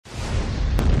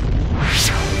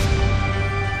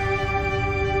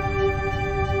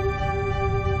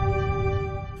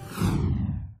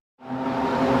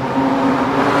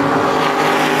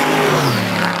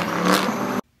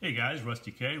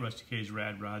Rusty K, Rusty K's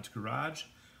Rad Rods Garage.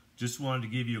 Just wanted to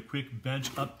give you a quick bench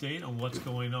update on what's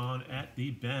going on at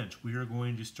the bench. We are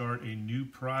going to start a new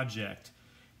project,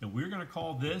 and we're going to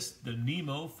call this the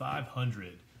NEMO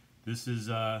 500. This is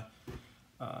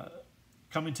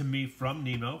coming to me from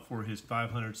NEMO for his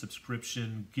 500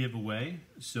 subscription giveaway.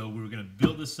 So we're going to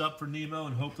build this up for NEMO,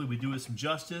 and hopefully we do it some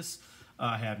justice.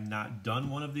 I have not done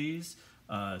one of these.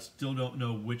 Still don't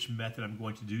know which method I'm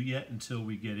going to do yet until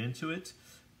we get into it.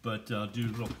 But I'll do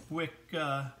a real quick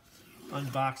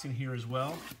unboxing here as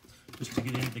well, just to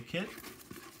get into the kit.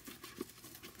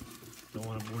 Don't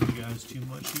want to bore you guys too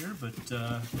much here, but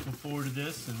looking forward to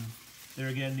this. And there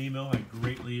again, NEMO, I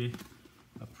greatly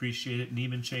appreciate it.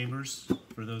 Neiman Chambers,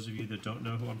 for those of you that don't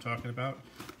know who I'm talking about,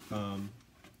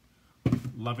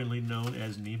 lovingly known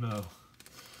as NEMO.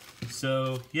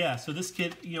 So yeah, so this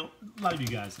kit, you know, a lot of you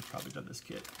guys have probably done this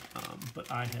kit,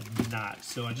 but I have not.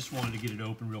 So I just wanted to get it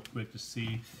open real quick to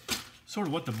see sort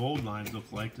of what the mold lines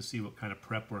look like, to see what kind of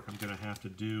prep work I'm going to have to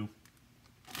do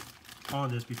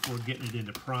on this before getting it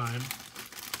into prime.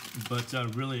 But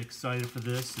really excited for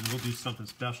this, and we'll do something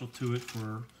special to it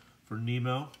for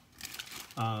NEMO.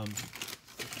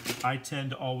 I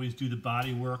tend to always do the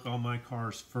body work on my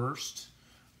cars first.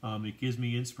 It gives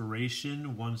me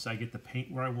inspiration once I get the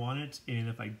paint where I want it, and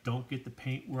if I don't get the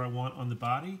paint where I want on the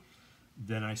body,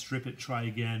 then I strip it, try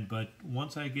again. But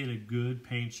once I get a good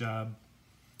paint job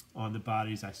on the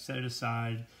bodies, I set it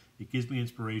aside. It gives me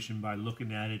inspiration by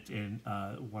looking at it and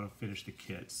want to finish the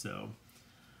kit. So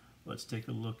let's take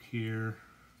a look here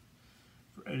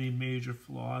for any major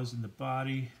flaws in the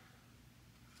body.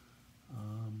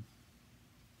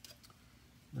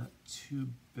 Not too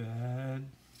bad.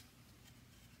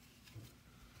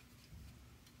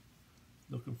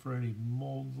 Looking for any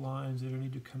mold lines that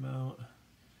need to come out.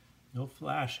 No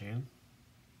flashing,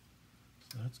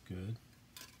 so that's good.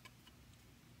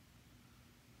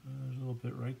 There's a little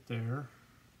bit right there.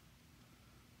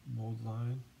 Mold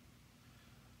line.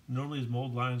 Normally these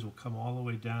mold lines will come all the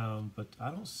way down, but I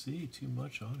don't see too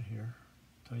much on here.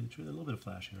 To tell you the truth, a little bit of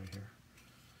flashing right here.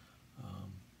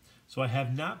 So I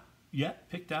have not yet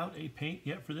picked out a paint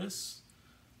yet for this.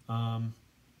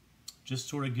 Just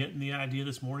sort of getting the idea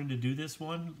this morning to do this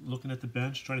one, looking at the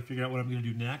bench, trying to figure out what I'm going to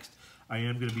do next. I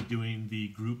am going to be doing the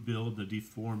group build, the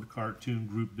deformed cartoon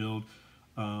group build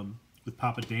with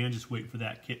Papa Dan, just waiting for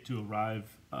that kit to arrive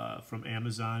from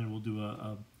Amazon. We'll do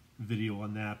a video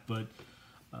on that. But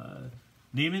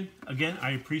Neiman, again,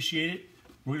 I appreciate it.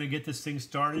 We're going to get this thing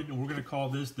started, and we're going to call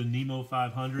this the NEMO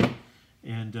 500.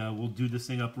 And we'll do this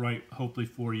thing up right, hopefully,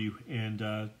 for you.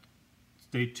 And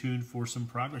stay tuned for some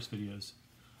progress videos.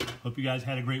 Hope you guys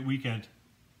had a great weekend.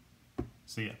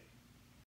 See ya.